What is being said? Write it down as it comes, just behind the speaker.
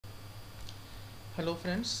Hello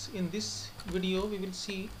friends, in this video we will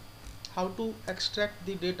see how to extract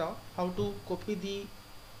the data, how to copy the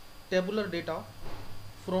tabular data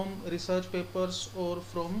from research papers or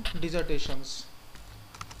from dissertations.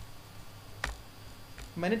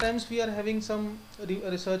 Many times we are having some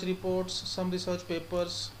research reports, some research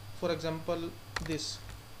papers, for example this,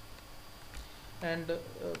 and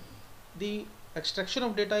the extraction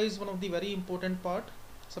of data is one of the very important part.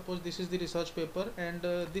 Suppose this is the research paper and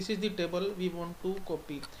this is the table we want to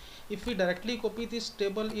copy. If we directly copy this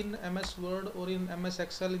table in MS Word or in MS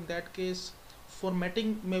Excel, in that case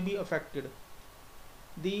formatting may be affected.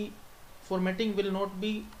 The formatting will not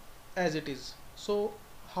be as it is. So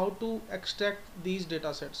how to extract these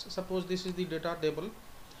data sets? Suppose this is the data table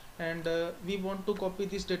and we want to copy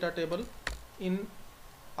this data table in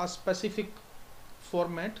a specific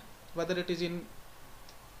format, whether it is in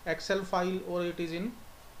Excel file or it is in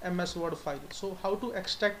MS Word file. So how to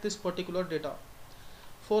extract this particular data?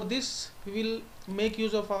 For this we will make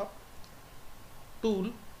use of a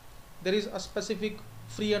tool. There is a specific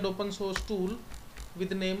free and open source tool with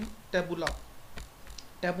the name Tabula,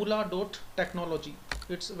 tabula.technology.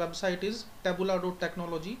 Its website is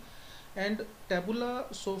tabula.technology, and Tabula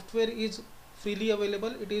software is freely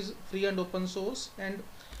available. It is free and open source, and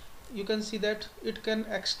you can see that it can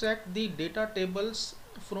extract the data tables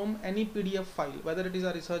from any PDF file, whether it is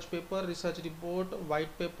a research paper, research report, white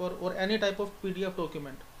paper, or any type of PDF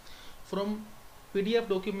document. From PDF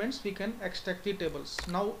documents we can extract the tables.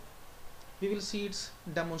 Now we will see its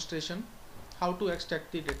demonstration, how to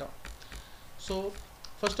extract the data. So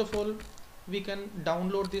first of all, we can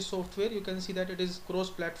download this software. You can see that it is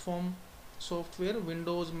cross-platform software,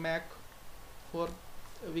 Windows, Mac, for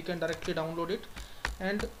we can directly download it.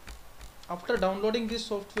 And after downloading this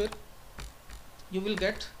software, you will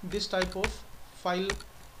get this type of file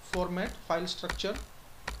format, file structure.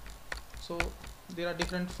 So there are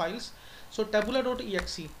different files. So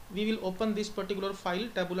tabula.exe, we will open this particular file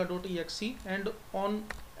tabula.exe, and on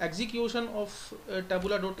execution of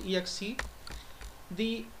tabula.exe,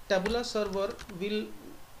 the Tabula server will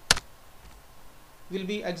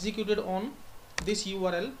be executed on this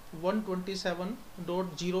URL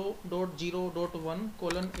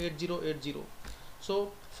 127.0.0.1:8080.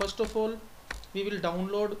 So first of all, we will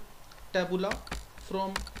download Tabula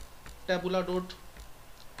from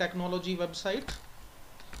tabula.technology website.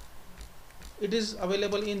 It is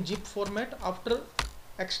available in zip format. After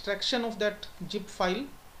extraction of that zip file,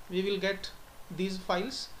 we will get these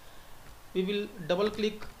files. We will double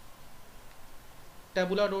click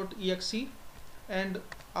tabula.exe, and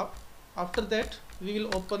after that we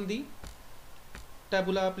will open the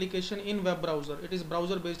Tabula application in web browser. It is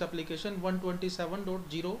browser based application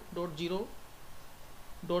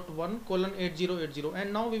 127.0.0.1:8080,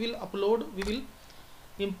 and now we will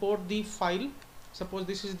import the file. Suppose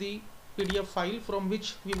this is the PDF file from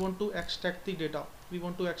which we want to extract the data. We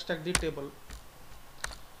want to extract the table.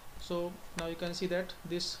 So now you can see that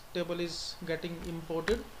this table is getting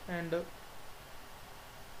imported, and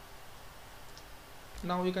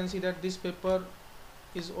now you can see that this paper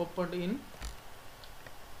is opened in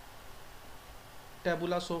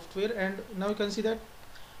Tabula software, and now you can see that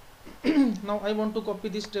now I want to copy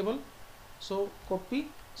this table. So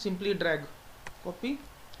copy, simply drag, copy,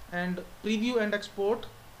 and preview and export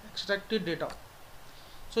extracted data.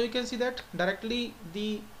 So you can see that directly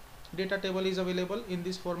the data table is available in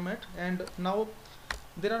this format. And now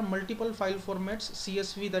there are multiple file formats: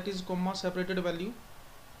 CSV, that is comma separated value,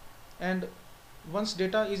 and once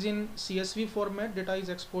data is in CSV format, data is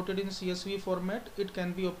exported in CSV format, it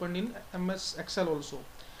can be opened in MS Excel also.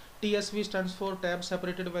 TSV stands for tab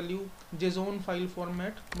separated value, JSON file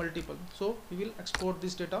format, multiple. So we will export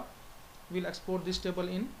this data, we will export this table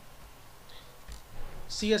in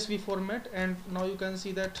CSV format, and now you can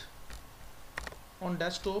see that on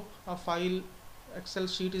desktop a file Excel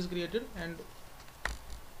sheet is created, and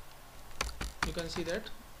you can see that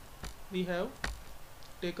we have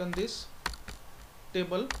taken this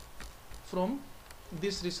table from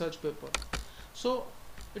this research paper. So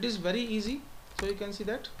it is very easy. So you can see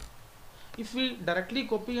that if we directly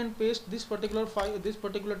copy and paste this particular file, this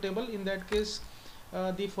particular table, in that case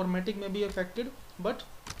the formatting may be affected, but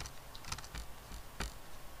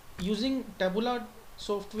using Tabula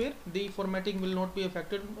software the formatting will not be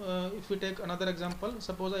affected. If we take another example,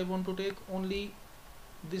 suppose I want to take only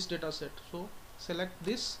this data set. So select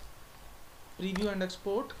this, preview and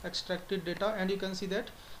export extracted data, and you can see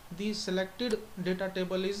that the selected data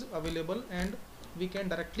table is available, and we can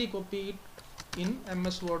directly copy it in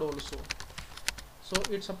MS Word also. So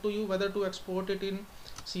it's up to you whether to export it in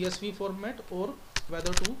CSV format or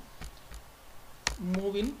whether to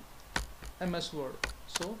move in MS Word.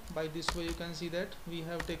 So by this way you can see that we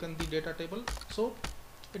have taken the data table. So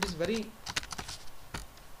it is very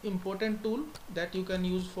important tool that you can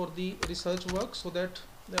use for the research work, so that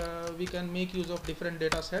we can make use of different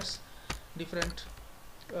data sets, different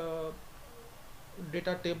uh,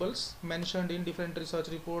 data tables mentioned in different research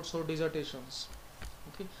reports or dissertations.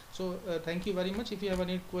 Okay, so thank you very much. If you have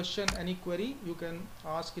any question, any query, you can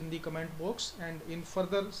ask in the comment box, and in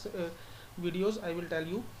further videos I will tell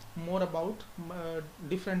you more about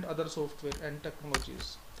different other software and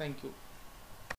technologies. Thank you.